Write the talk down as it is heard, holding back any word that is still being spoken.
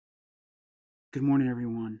Good morning,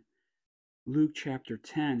 everyone. Luke chapter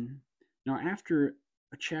 10. Now, after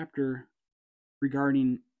a chapter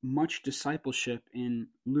regarding much discipleship in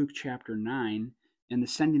Luke chapter 9 and the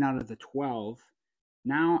sending out of the 12,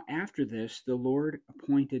 now after this, the Lord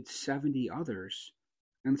appointed 70 others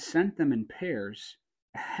and sent them in pairs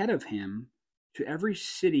ahead of him to every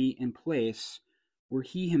city and place where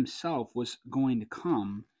he himself was going to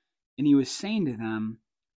come. And he was saying to them,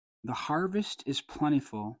 "The harvest is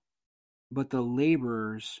plentiful, but the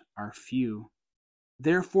laborers are few.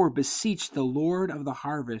 Therefore beseech the Lord of the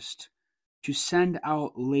harvest to send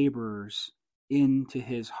out laborers into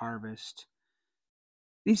his harvest."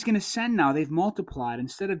 He's going to send now. They've multiplied.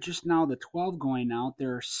 Instead of just now the 12 going out,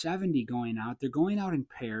 there are 70 going out. They're going out in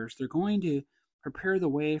pairs. They're going to prepare the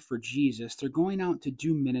way for Jesus. They're going out to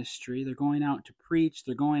do ministry. They're going out to preach.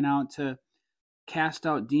 They're going out to cast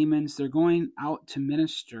out demons. They're going out to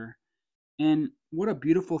minister. And what a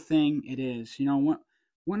beautiful thing it is.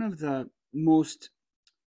 One of the most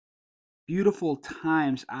beautiful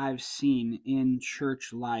times I've seen in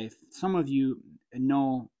church life. Some of you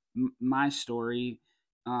know my story.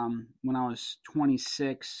 When I was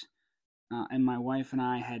 26 and my wife and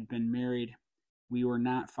I had been married, we were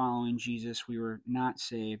not following Jesus. We were not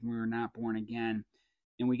saved. We were not born again.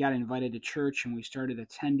 And we got invited to church and we started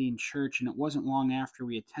attending church. And it wasn't long after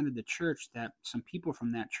we attended the church that some people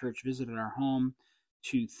from that church visited our home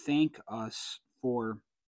to thank us for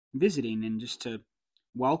visiting and just to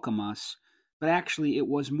welcome us. But actually, it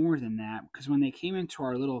was more than that, because when they came into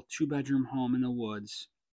our little 2-bedroom home in the woods,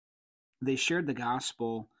 they shared the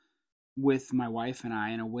gospel with my wife and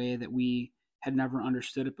I in a way that we had never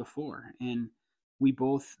understood it before. And we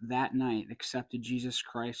both that night accepted Jesus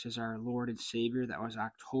Christ as our Lord and Savior. That was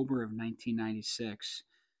October of 1996.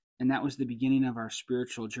 And that was the beginning of our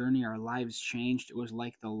spiritual journey. Our lives changed. It was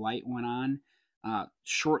like the light went on.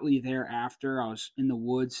 Shortly thereafter, I was in the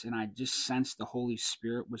woods and I just sensed the Holy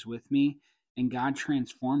Spirit was with me. And God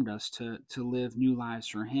transformed us to live new lives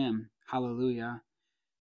for Him. Hallelujah.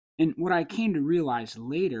 And what I came to realize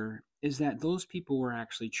later is that those people were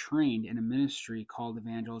actually trained in a ministry called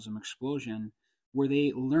Evangelism Explosion, where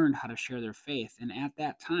they learned how to share their faith. And at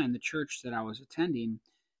that time, the church that I was attending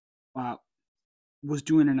uh, was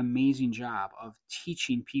doing an amazing job of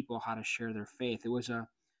teaching people how to share their faith. It was a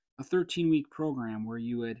 13-week program where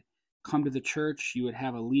you would come to the church, you would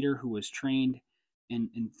have a leader who was trained, and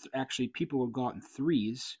actually people would go out in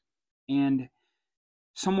threes, and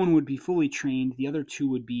someone would be fully trained, the other two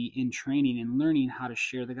would be in training and learning how to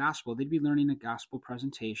share the gospel. They'd be learning a gospel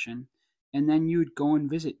presentation, and then you would go and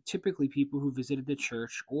visit typically people who visited the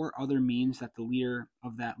church or other means that the leader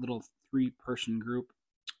of that little 3-person group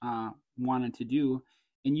wanted to do,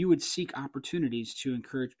 and you would seek opportunities to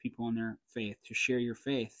encourage people in their faith, to share your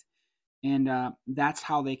faith. And that's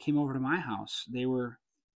how they came over to my house. They were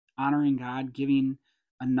honoring God, giving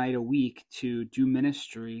a night a week to do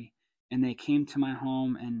ministry, and they came to my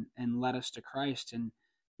home and led us to Christ. And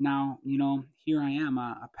now, here I am,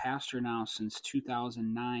 a pastor now since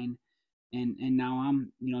 2009, and now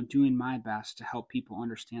I'm, doing my best to help people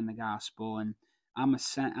understand the gospel, and I'm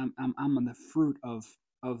I'm the fruit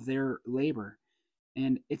of their labor,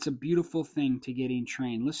 and it's a beautiful thing to getting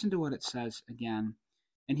trained. Listen to what it says again.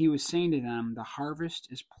 And he was saying to them, "The harvest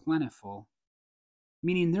is plentiful,"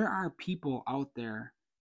 meaning there are people out there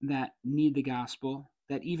that need the gospel,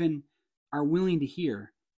 that even are willing to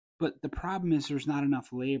hear. But the problem is there's not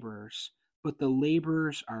enough laborers, but the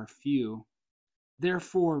laborers are few.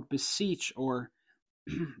 Therefore, beseech or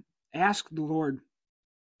ask the Lord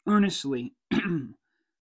earnestly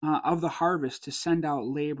of the harvest to send out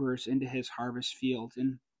laborers into his harvest field.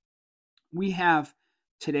 And we have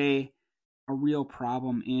today a real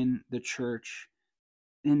problem in the church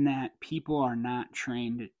in that people are not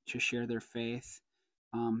trained to share their faith.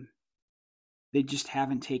 They just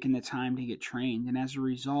haven't taken the time to get trained, and as a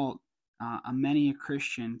result, many a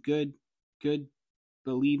Christian, good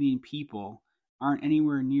believing people, aren't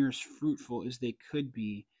anywhere near as fruitful as they could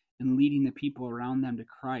be in leading the people around them to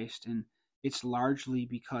Christ. And it's largely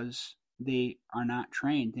because they are not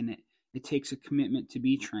trained, and it takes a commitment to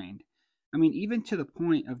be trained. I mean, even to the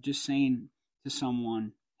point of just saying to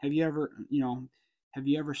someone, have you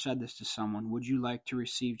ever said this to someone? Would you like to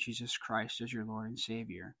receive Jesus Christ as your Lord and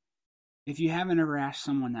Savior? If you haven't ever asked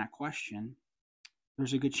someone that question,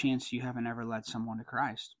 there's a good chance you haven't ever led someone to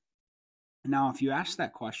Christ. Now, if you ask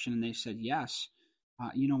that question and they said yes,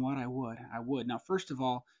 you know what, I would. Now, first of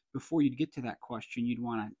all, before you'd get to that question, you'd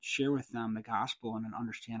want to share with them the gospel in an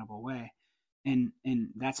understandable way. And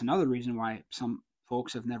that's another reason why some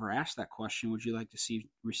folks have never asked that question, would you like to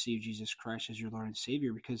receive Jesus Christ as your Lord and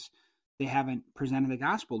Savior? Because they haven't presented the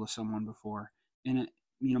gospel to someone before. in a,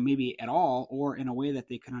 maybe at all, or in a way that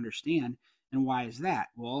they can understand. And why is that?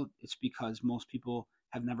 Well, it's because most people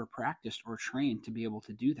have never practiced or trained to be able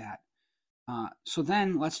to do that. So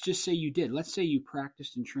then let's just say you did. Let's say you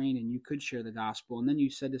practiced and trained and you could share the gospel. And then you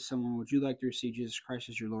said to someone, would you like to receive Jesus Christ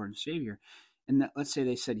as your Lord and Savior? And let's say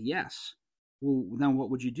they said yes. Well, then what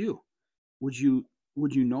would you do? Would you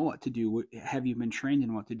know what to do? Have you been trained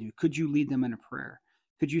in what to do? Could you lead them in a prayer?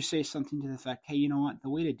 Could you say something to the effect, hey, you know what? The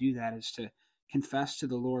way to do that is to confess to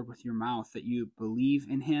the Lord with your mouth that you believe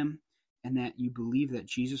in him and that you believe that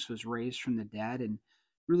Jesus was raised from the dead. And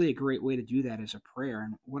really a great way to do that is a prayer.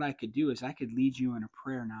 And what I could do is I could lead you in a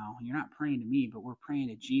prayer now. You're not praying to me, but we're praying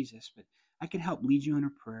to Jesus. But I could help lead you in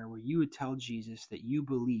a prayer where you would tell Jesus that you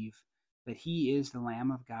believe that he is the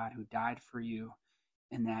Lamb of God who died for you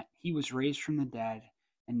and that he was raised from the dead.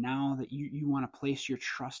 And now that you want to place your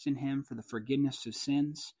trust in him for the forgiveness of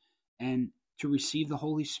sins and to receive the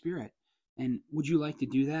Holy Spirit. And would you like to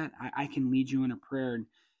do that? I can lead you in a prayer. And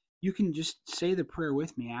you can just say the prayer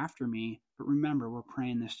with me after me, but remember, we're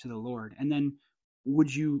praying this to the Lord. And then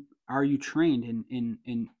are you trained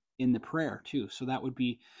in the prayer too? So that would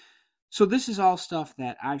be, so this is all stuff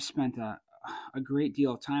that I've spent a great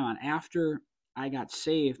deal of time on. After I got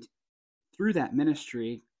saved through that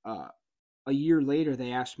ministry, a year later,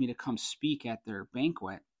 they asked me to come speak at their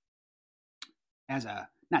banquet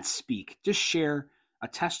just share a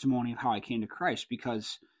testimony of how I came to Christ,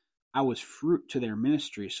 because I was fruit to their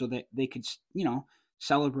ministry, so that they could,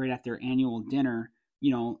 celebrate at their annual dinner.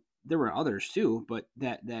 There were others too, but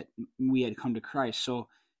that we had come to Christ. So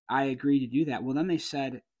I agreed to do that. Well, then they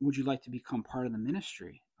said, would you like to become part of the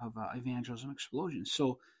ministry of Evangelism Explosion?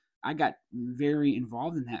 So I got very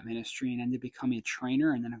involved in that ministry and ended up becoming a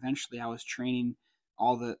trainer. And then eventually I was training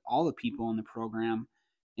all the people in the program.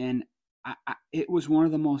 And it was one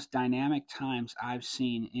of the most dynamic times I've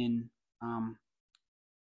seen in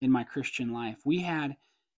my Christian life. We had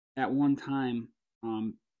at one time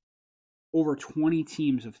over 20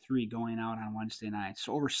 teams of 3 going out on Wednesday nights.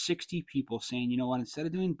 So over 60 people saying, you know what, instead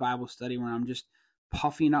of doing Bible study where I'm just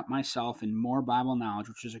puffing up myself in more Bible knowledge,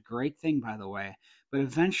 which is a great thing, by the way, but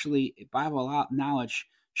eventually Bible knowledge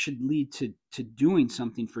should lead to doing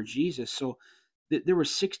something for Jesus. So there were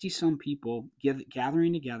 60-some people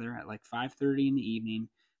gathering together at like 5:30 in the evening.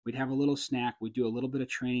 We'd have a little snack. We'd do a little bit of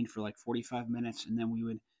training for like 45 minutes, and then we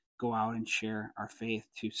would go out and share our faith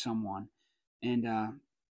to someone. And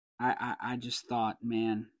I just thought,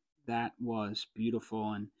 man, that was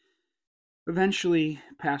beautiful. And eventually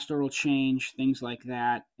pastoral change, things like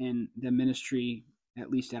that, and the ministry,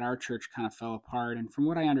 at least at our church, kind of fell apart. And from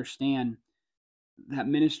what I understand, that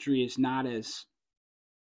ministry is not as,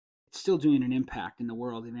 it's still doing an impact in the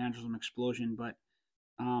world, Evangelism Explosion, but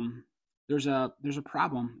there's a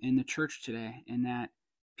problem in the church today, in that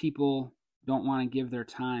people don't want to give their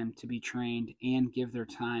time to be trained and give their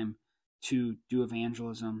time to do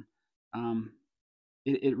evangelism.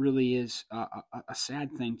 It really is a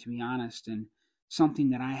sad thing, to be honest, and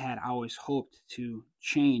something that I had always hoped to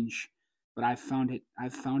change, but I've found it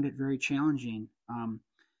very challenging. I'm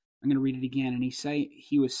going to read it again. And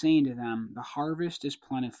he was saying to them, the harvest is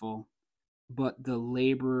plentiful, but the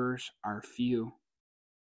laborers are few.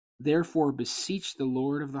 Therefore, beseech the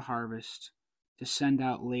Lord of the harvest to send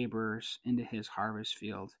out laborers into his harvest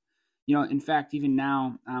field. In fact, even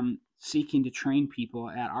now, I'm seeking to train people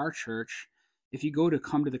at our church. If you go to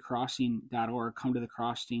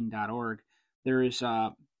cometothecrossing.org, there is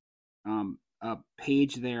a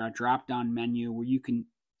page there, a drop-down menu where you can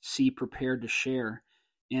see prepared to share.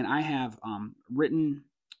 And I have written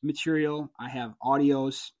material, I have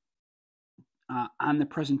audios on the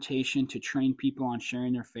presentation to train people on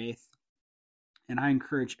sharing their faith. And I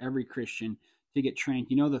encourage every Christian to get trained.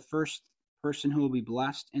 The first person who will be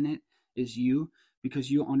blessed in it is you,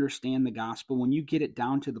 because you'll understand the gospel. When you get it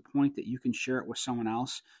down to the point that you can share it with someone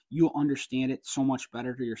else, you'll understand it so much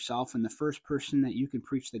better to yourself. And the first person that you can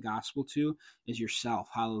preach the gospel to is yourself.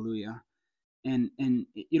 Hallelujah. And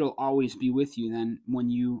it'll always be with you then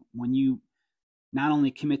when you not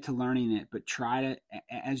only commit to learning it, but try to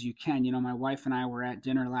as you can. My wife and I were at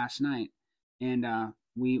dinner last night, and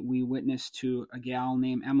we witnessed to a gal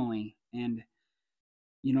named Emily, and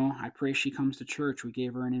I pray she comes to church. We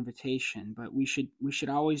gave her an invitation, but we should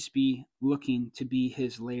always be looking to be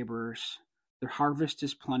his laborers. The harvest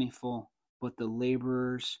is plentiful, but the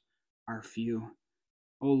laborers are few.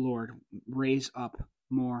 Oh Lord, raise up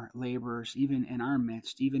more laborers, even in our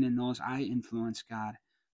midst, even in those I influence, God.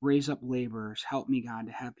 Raise up laborers. Help me, God,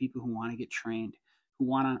 to have people who want to get trained, who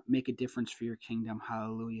want to make a difference for your kingdom.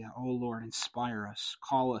 Hallelujah. Oh Lord, inspire us.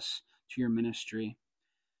 Call us to your ministry.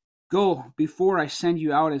 Go before I send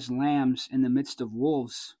you out as lambs in the midst of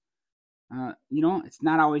wolves. It's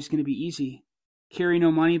not always going to be easy. Carry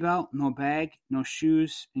no money belt, no bag, no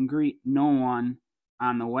shoes, and greet no one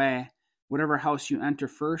on the way. Whatever house you enter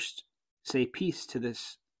first, say peace to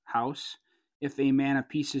this house. If a man of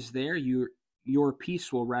peace is there, your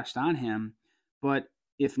peace will rest on him. But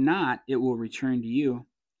if not, it will return to you.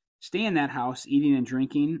 Stay in that house, eating and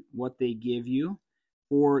drinking what they give you,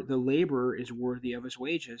 for the laborer is worthy of his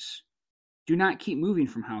wages. Do not keep moving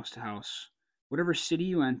from house to house. Whatever city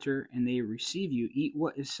you enter and they receive you, eat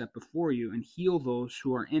what is set before you, and heal those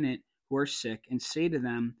who are in it who are sick, and say to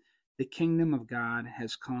them, the kingdom of God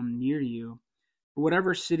has come near to you. But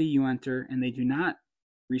whatever city you enter and they do not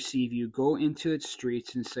receive you, go into its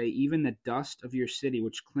streets and say, even the dust of your city,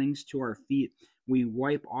 which clings to our feet, we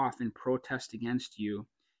wipe off and protest against you.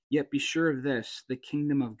 Yet be sure of this, the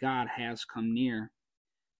kingdom of God has come near.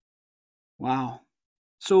 Wow.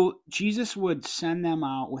 So Jesus would send them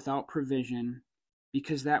out without provision,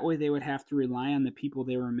 because that way they would have to rely on the people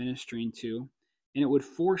they were ministering to, and it would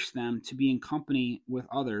force them to be in company with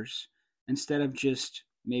others instead of just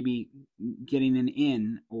maybe getting an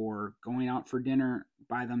inn or going out for dinner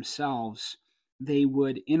by themselves. They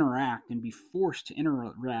would interact and be forced to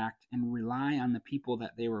interact and rely on the people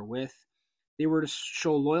that they were with. They were to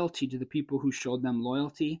show loyalty to the people who showed them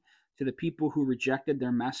loyalty. To the people who rejected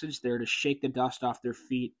their message, they're to shake the dust off their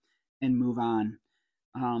feet and move on.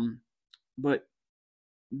 But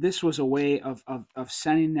this was a way of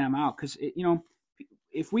sending them out, because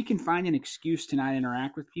if we can find an excuse to not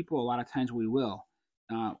interact with people, a lot of times we will.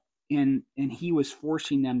 And he was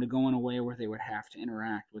forcing them to go in a way where they would have to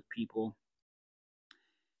interact with people.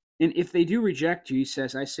 And if they do reject you, he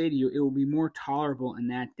says, I say to you, it will be more tolerable in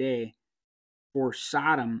that day for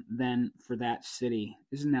Sodom than for that city.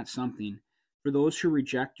 Isn't that something? For those who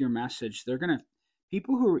reject your message,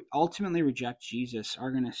 people who ultimately reject Jesus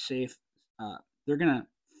are going to they're going to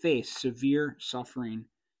face severe suffering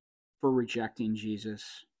for rejecting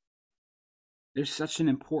Jesus. There's such an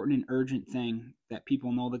important and urgent thing that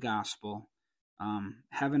people know the gospel.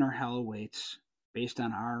 Heaven or hell awaits based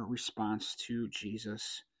on our response to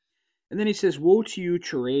Jesus. And then he says, woe to you,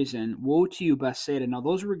 Chorazin, woe to you, Bethsaida. Now,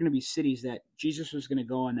 those were going to be cities that Jesus was going to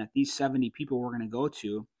go and that these 70 people were going to go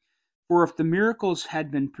to. For if the miracles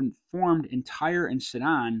had been performed in Tyre and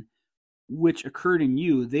Sidon, which occurred in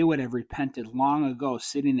you, they would have repented long ago,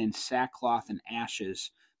 sitting in sackcloth and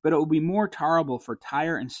ashes. But it will be more tolerable for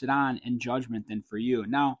Tyre and Sidon in judgment than for you.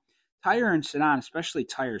 Now, Tyre and Sidon, especially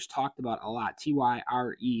Tyre, is talked about a lot,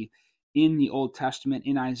 Tyre, in the Old Testament,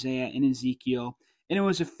 in Isaiah, in Ezekiel. And it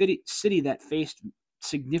was a city that faced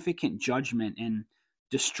significant judgment and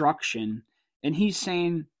destruction. And he's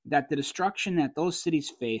saying that the destruction that those cities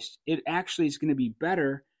faced, it actually is going to be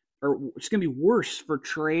better, or it's going to be worse for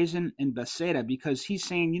Chorazin and Bethsaida, because he's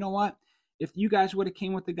saying, you know what? If you guys would have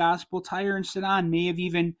came with the gospel, Tyre and Sidon may have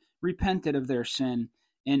even repented of their sin.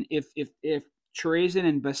 And if Chorazin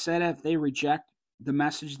and Bethsaida, if they reject the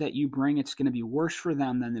message that you bring, it's going to be worse for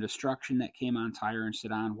them than the destruction that came on Tyre and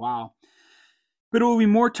Sidon. Wow. But it will be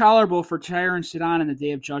more tolerable for Tyre and Sidon in the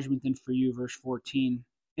day of judgment than for you, verse 14.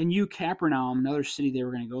 And you, Capernaum, another city they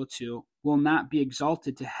were going to go to, will not be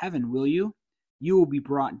exalted to heaven, will you? You will be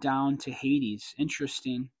brought down to Hades.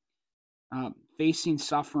 Interesting. Facing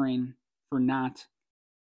suffering for not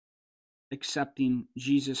accepting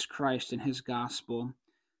Jesus Christ and his gospel.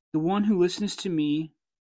 The one who listens to you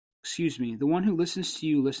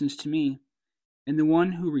listens to me. And the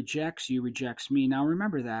one who rejects you rejects me. Now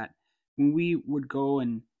remember that. When we would go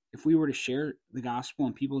and if we were to share the gospel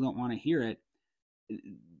and people don't want to hear it,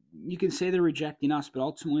 you can say they're rejecting us, but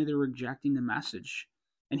ultimately they're rejecting the message.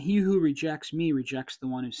 And he who rejects me rejects the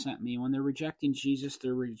one who sent me. When they're rejecting Jesus,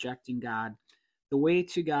 they're rejecting God. The way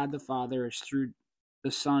to God the Father is through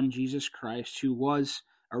the Son, Jesus Christ, who was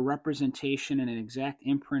a representation and an exact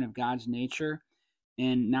imprint of God's nature.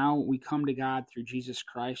 And now we come to God through Jesus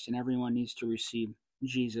Christ, and everyone needs to receive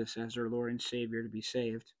Jesus as their Lord and Savior to be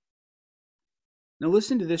saved. Now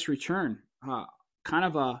listen to this return. Kind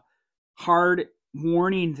of a hard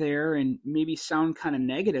warning there and maybe sound kind of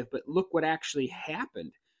negative, but look what actually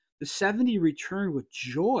happened. The 70 returned with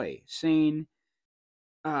joy, saying,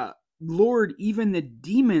 Lord, even the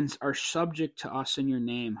demons are subject to us in your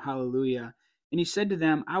name. Hallelujah. And he said to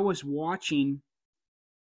them, I was watching,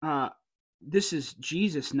 this is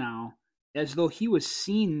Jesus now, as though he was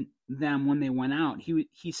seeing them when they went out.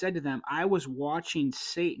 He said to them, I was watching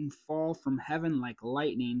Satan fall from heaven like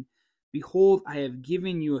lightning. Behold, I have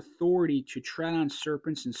given you authority to tread on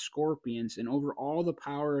serpents and scorpions and over all the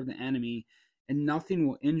power of the enemy, and nothing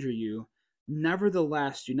will injure you.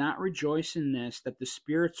 Nevertheless, do not rejoice in this, that the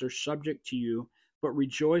spirits are subject to you, but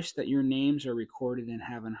rejoice that your names are recorded in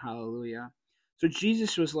heaven. Hallelujah. So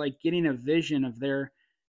Jesus was like getting a vision of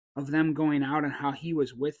them going out and how he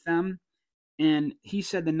was with them. And he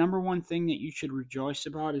said the number one thing that you should rejoice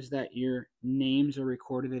about is that your names are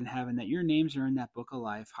recorded in heaven, that your names are in that book of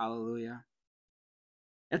life. Hallelujah.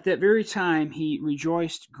 At that very time, he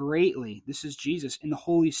rejoiced greatly, this is Jesus, in the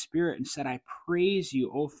Holy Spirit, and said, I praise you,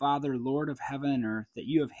 O Father, Lord of heaven and earth, that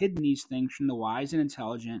you have hidden these things from the wise and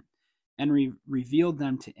intelligent and revealed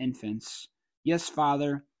them to infants. Yes,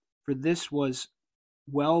 Father, for this was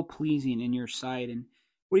well-pleasing in your sight. And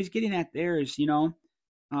what he's getting at there is, the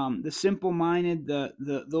simple-minded,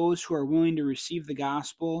 those who are willing to receive the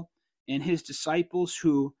gospel, and his disciples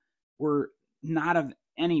who were not of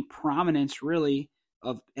any prominence, really,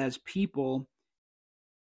 as people,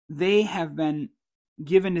 they have been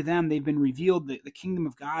given to them. They've been revealed. The kingdom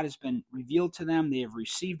of God has been revealed to them. They have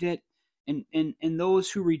received it. And those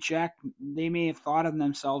who reject, they may have thought of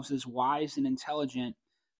themselves as wise and intelligent,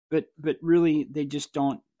 but really they just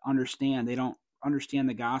don't understand. They don't understand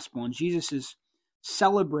the gospel. And Jesus is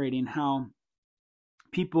celebrating how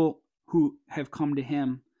people who have come to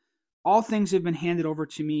him, all things have been handed over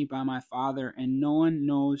to me by my Father, and no one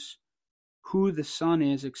knows who the Son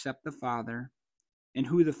is except the Father, and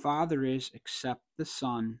who the Father is except the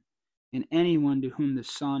Son, and anyone to whom the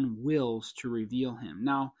Son wills to reveal him.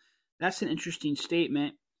 Now, that's an interesting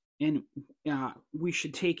statement, and we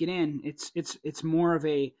should take it in. It's more of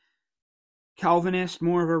a Calvinist,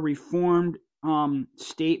 more of a Reformed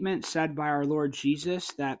statement said by our Lord Jesus,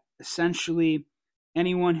 that essentially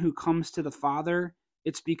anyone who comes to the Father,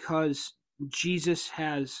 it's because Jesus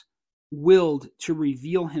has willed to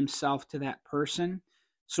reveal himself to that person.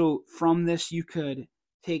 So from this, you could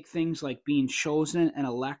take things like being chosen and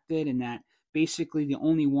elected, and that basically the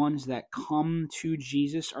only ones that come to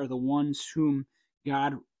Jesus are the ones whom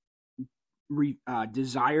God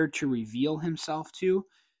desired to reveal himself to.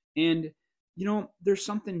 And there's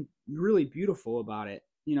something really beautiful about it.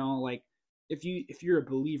 Like if you're a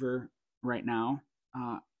believer right now,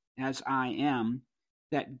 as I am,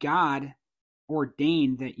 that God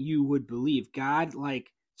ordained that you would believe. God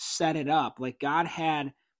set it up. Like God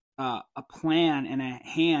had a plan and a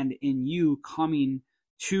hand in you coming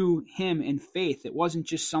to him in faith. It wasn't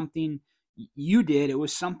just something you did. It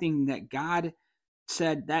was something that God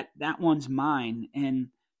said, that one's mine. And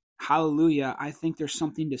hallelujah, I think there's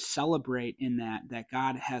something to celebrate in that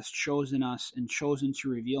God has chosen us and chosen to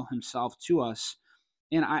reveal himself to us.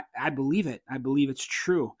 And I believe it. I believe it's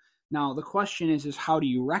true. Now, the question is how do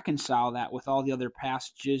you reconcile that with all the other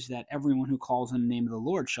passages that everyone who calls on the name of the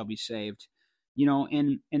Lord shall be saved?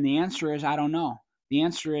 And the answer is, I don't know. The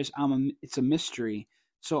answer is, it's a mystery.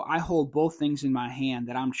 So I hold both things in my hand,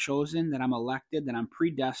 that I'm chosen, that I'm elected, that I'm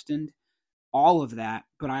predestined, all of that.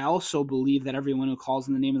 But I also believe that everyone who calls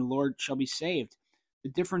on the name of the Lord shall be saved.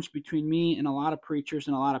 The difference between me and a lot of preachers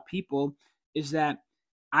and a lot of people is that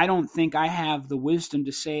I don't think I have the wisdom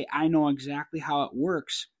to say I know exactly how it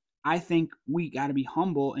works. I think we got to be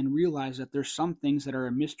humble and realize that there's some things that are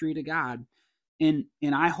a mystery to God. And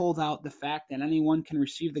I hold out the fact that anyone can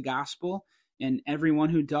receive the gospel, and everyone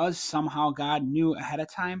who does, somehow God knew ahead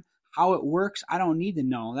of time. How it works, I don't need to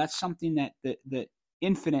know. That's something that the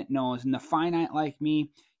infinite knows, and the finite like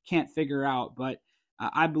me can't figure out. But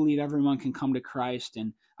I believe everyone can come to Christ,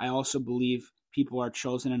 and I also believe people are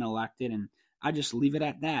chosen and elected, and I just leave it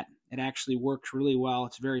at that. It actually works really well.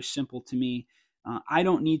 It's very simple to me. I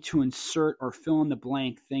don't need to insert or fill in the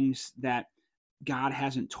blank things that God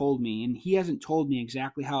hasn't told me. And he hasn't told me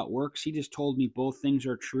exactly how it works. He just told me both things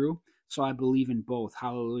are true. So I believe in both.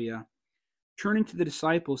 Hallelujah. Turning to the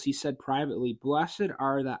disciples, he said privately, Blessed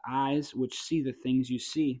are the eyes which see the things you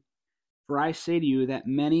see. For I say to you that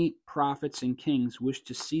many prophets and kings wished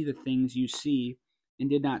to see the things you see and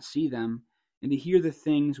did not see them, and to hear the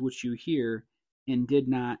things which you hear and did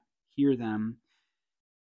not hear them.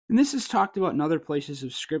 And this is talked about in other places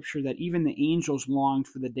of Scripture, that even the angels longed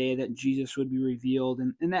for the day that Jesus would be revealed.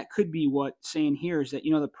 And that could be what saying here is that,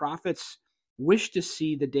 the prophets wish to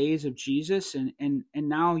see the days of Jesus, and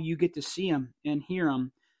now you get to see him and hear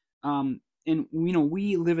him. And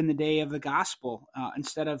we live in the day of the gospel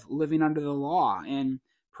instead of living under the law. And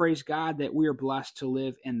praise God that we are blessed to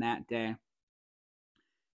live in that day.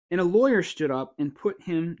 And a lawyer stood up and put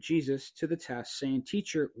him, Jesus, to the test, saying,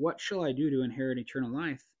 Teacher, what shall I do to inherit eternal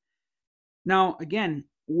life? Now, again,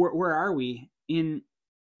 where are we?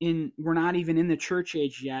 We're not even in the church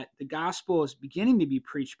age yet. The gospel is beginning to be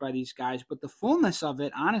preached by these guys, but the fullness of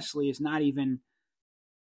it, honestly, is not even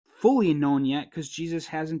fully known yet, because Jesus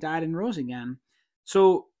hasn't died and rose again.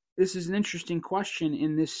 So this is an interesting question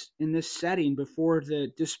in this setting before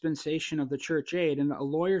the dispensation of the church age. And a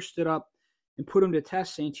lawyer stood up and put him to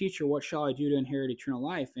test, saying, "Teacher, what shall I do to inherit eternal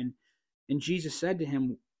life?" And Jesus said to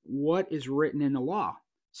him, "What is written in the law?"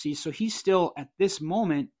 See, so he's still at this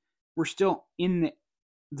moment, we're still in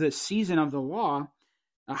the season of the law.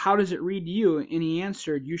 How does it read to you? And he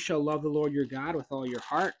answered, "You shall love the Lord your God with all your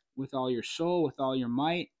heart, with all your soul, with all your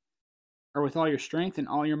might, or with all your strength and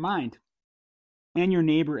all your mind, and your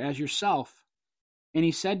neighbor as yourself." And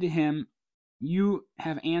he said to him, "You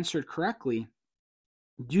have answered correctly.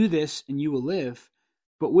 Do this and you will live."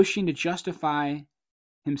 But wishing to justify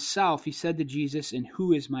himself, he said to Jesus, "And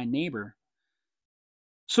who is my neighbor?"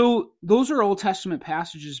 So those are Old Testament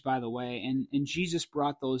passages, by the way, and Jesus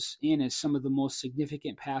brought those in as some of the most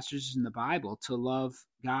significant passages in the Bible, to love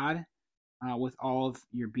God with all of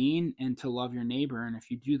your being and to love your neighbor. And if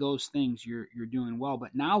you do those things, you're doing well.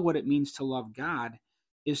 But now what it means to love God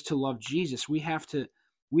is to love Jesus. We have to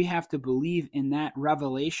believe in that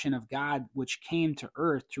revelation of God which came to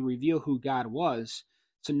earth to reveal who God was.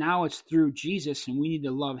 So now it's through Jesus, and we need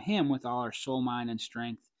to love him with all our soul, mind, and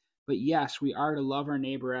strength. But yes, we are to love our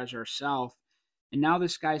neighbor as ourselves. And now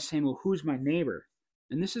this guy's saying, "Well, who's my neighbor?"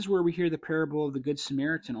 And this is where we hear the parable of the Good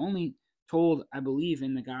Samaritan, only told, I believe,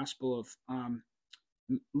 in the Gospel of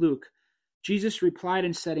Luke. Jesus replied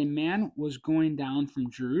and said, "A man was going down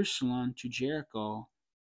from Jerusalem to Jericho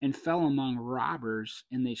and fell among robbers,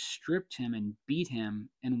 and they stripped him and beat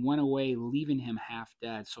him and went away, leaving him half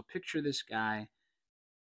dead." So picture this guy.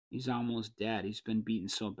 He's almost dead. He's been beaten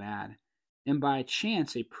so bad. And by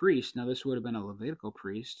chance, a priest, now this would have been a Levitical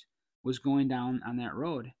priest, was going down on that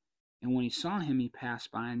road. And when he saw him, he passed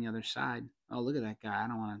by on the other side. "Oh, look at that guy. I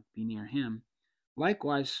don't want to be near him."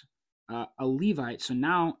 Likewise, a Levite. So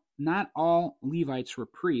now, not all Levites were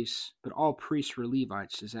priests, but all priests were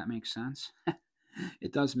Levites. Does that make sense?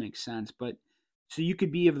 It does make sense. But so you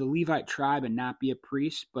could be of the Levite tribe and not be a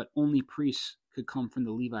priest, but only priests could come from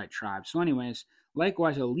the Levite tribe. So anyways,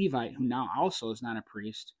 likewise, a Levite who now also is not a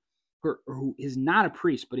priest, or who is not a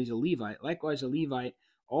priest, but he's a Levite. Likewise, a Levite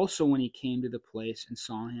also, when he came to the place and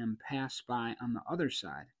saw him, passed by on the other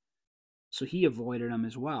side. So he avoided him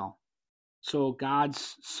as well. So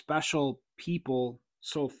God's special people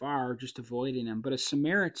so far are just avoiding him. But a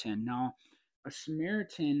Samaritan, now, a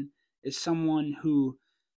Samaritan is someone who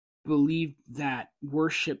believed that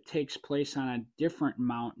worship takes place on a different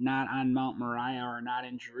mount, not on Mount Moriah or not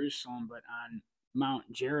in Jerusalem, but on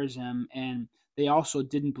Mount Gerizim. And they also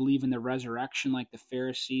didn't believe in the resurrection like the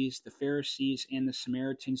Pharisees. The Pharisees and the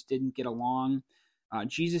Samaritans didn't get along.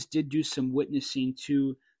 Jesus did do some witnessing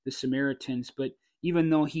to the Samaritans, but even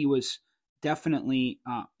though he was definitely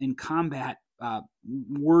in combat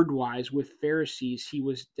word-wise with Pharisees,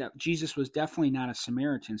 Jesus was definitely not a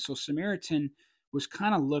Samaritan. So Samaritan was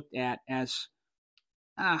kind of looked at as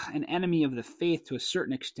an enemy of the faith to a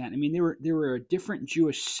certain extent. I mean, they were a different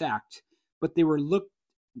Jewish sect, but they were looked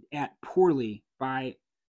at poorly by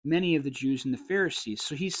many of the Jews and the Pharisees.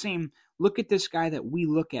 So he's saying, look at this guy that we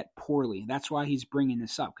look at poorly. That's why he's bringing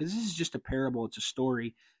this up, because this is just a parable. It's a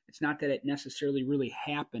story. It's not that it necessarily really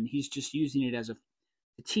happened. He's just using it as to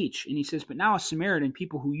teach. And he says, but now a Samaritan,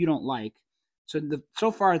 people who you don't like.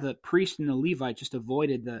 So far the priest and the Levite just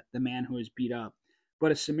avoided the man who was beat up.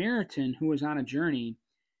 But a Samaritan who was on a journey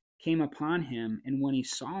came upon him, and when he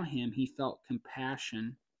saw him, he felt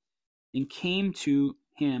compassion and came to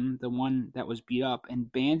him, the one that was beat up,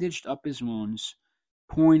 and bandaged up his wounds,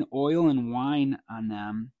 pouring oil and wine on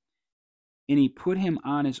them. And he put him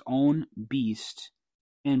on his own beast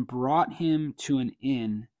and brought him to an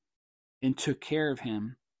inn and took care of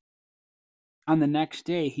him. On the next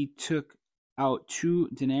day he took out 2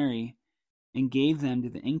 denarii and gave them to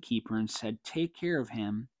the innkeeper and said, "Take care of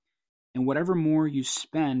him, and whatever more you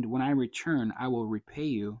spend when I return, I will repay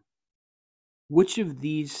you." Which of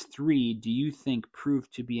these 3 do you think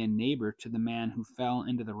proved to be a neighbor to the man who fell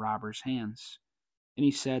into the robber's hands? And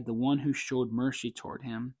he said, "The one who showed mercy toward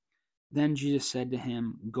him." Then Jesus said to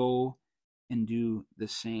him, "Go and do the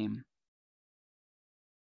same."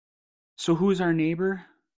 So who is our neighbor?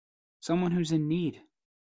 Someone who's in need.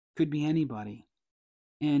 Could be anybody.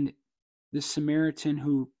 And this Samaritan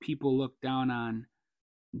who people looked down on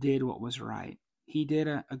did what was right. He did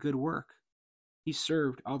a good work. He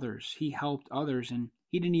served others. He helped others. And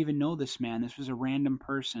he didn't even know this man. This was a random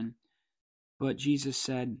person. But Jesus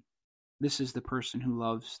said, this is the person who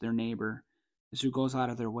loves their neighbor, is who goes out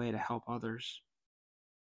of their way to help others.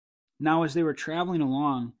 Now, as they were traveling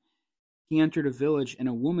along, he entered a village, and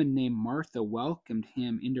a woman named Martha welcomed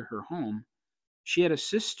him into her home. She had a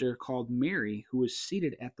sister called Mary who was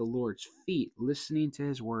seated at the Lord's feet, listening to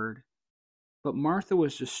his word. But Martha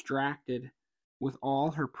was distracted with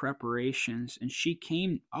all her preparations, and she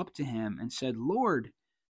came up to him and said, Lord,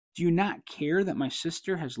 do you not care that my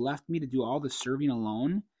sister has left me to do all the serving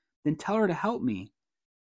alone? Then tell her to help me.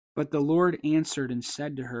 But the Lord answered and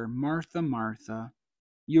said to her, Martha, Martha,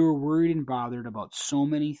 you are worried and bothered about so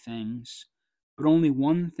many things, but only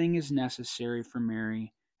one thing is necessary, for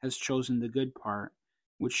Mary has chosen the good part,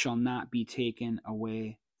 which shall not be taken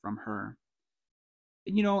away from her.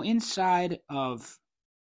 Inside of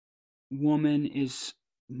woman is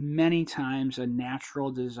many times a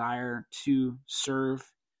natural desire to serve,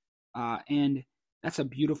 and that's a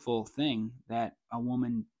beautiful thing that a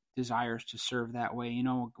woman desires to serve that way.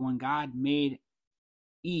 When God made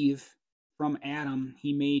Eve from Adam,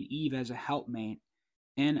 he made Eve as a helpmate.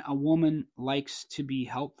 And a woman likes to be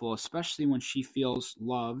helpful, especially when she feels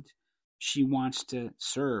loved. She wants to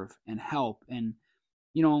serve and help. And,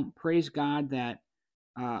 praise God that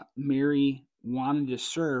Mary wanted to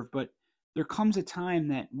serve. But there comes a time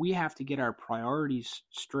that we have to get our priorities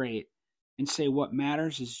straight and say what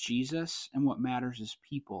matters is Jesus and what matters is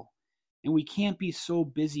people. And we can't be so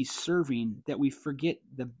busy serving that we forget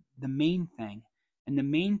the main thing. And the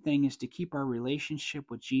main thing is to keep our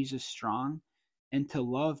relationship with Jesus strong and to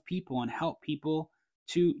love people and help people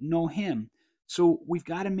to know him. So we've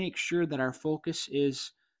got to make sure that our focus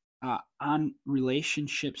is on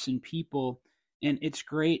relationships and people. And it's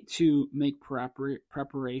great to make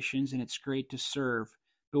preparations, and it's great to serve.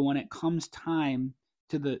 But when it comes time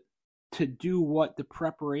to do what the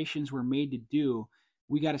preparations were made to do,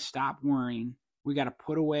 we got to stop worrying. We got to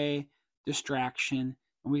put away distraction,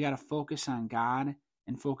 and we got to focus on God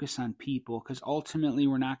and focus on people, because ultimately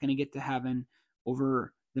we're not going to get to heaven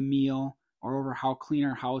over the meal or over how clean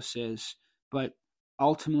our house is. But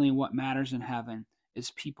ultimately what matters in heaven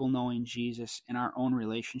is people knowing Jesus and our own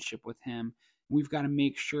relationship with him. We've got to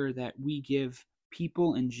make sure that we give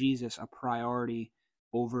people and Jesus a priority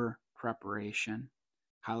over preparation.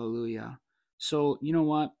 Hallelujah. So, you know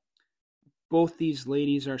what? Both these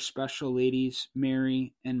ladies are special ladies,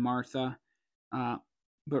 Mary and Martha.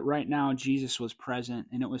 But right now, Jesus was present,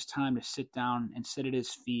 and it was time to sit down and sit at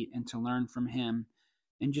his feet and to learn from him.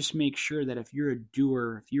 And just make sure that if you're a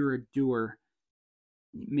doer,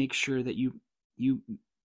 make sure that you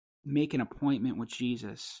make an appointment with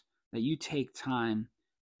Jesus, that you take time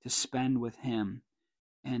to spend with him.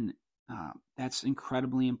 And that's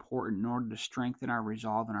incredibly important in order to strengthen our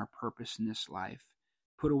resolve and our purpose in this life.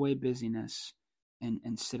 Put away busyness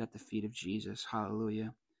and sit at the feet of Jesus.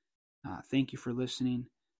 Hallelujah. Thank you for listening.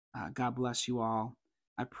 God bless you all.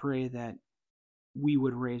 I pray that we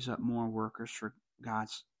would raise up more workers for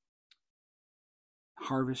God's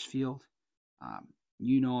harvest field.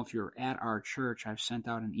 If you're at our church, I've sent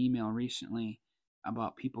out an email recently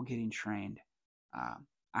about people getting trained.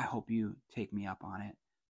 I hope you take me up on it.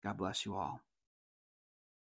 God bless you all.